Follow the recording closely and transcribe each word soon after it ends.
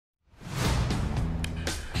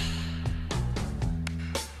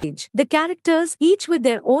The characters, each with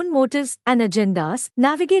their own motives and agendas,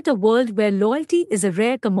 navigate a world where loyalty is a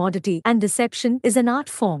rare commodity and deception is an art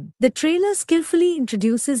form. The trailer skillfully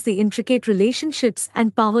introduces the intricate relationships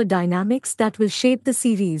and power dynamics that will shape the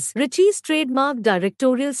series. Ritchie's trademark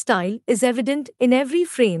directorial style is evident in every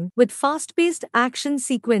frame, with fast-paced action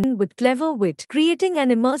sequences with clever wit, creating an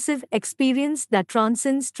immersive experience that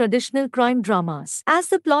transcends traditional crime dramas. As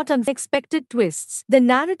the plot unexpected twists, the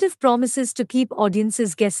narrative promises to keep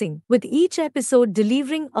audiences guessing, with each episode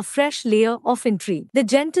delivering a fresh layer of intrigue. The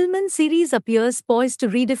Gentleman series appears poised to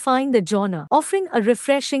redefine the genre, offering a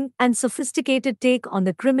refreshing and sophisticated take on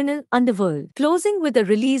the criminal underworld. Closing with a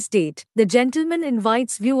release date, The Gentleman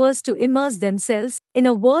invites viewers to immerse themselves in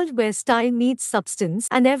a world where style meets substance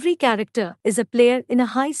and every character is a player in a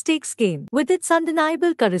high-stakes game. With its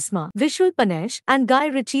undeniable charisma, visual panache, and Guy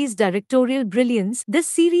Ritchie's directorial brilliance, this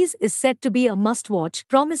series is set to be a must-watch,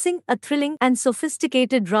 promising a thrilling and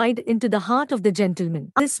sophisticated ride into the heart of The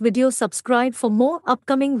Gentleman. This video, subscribe for more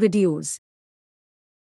upcoming videos.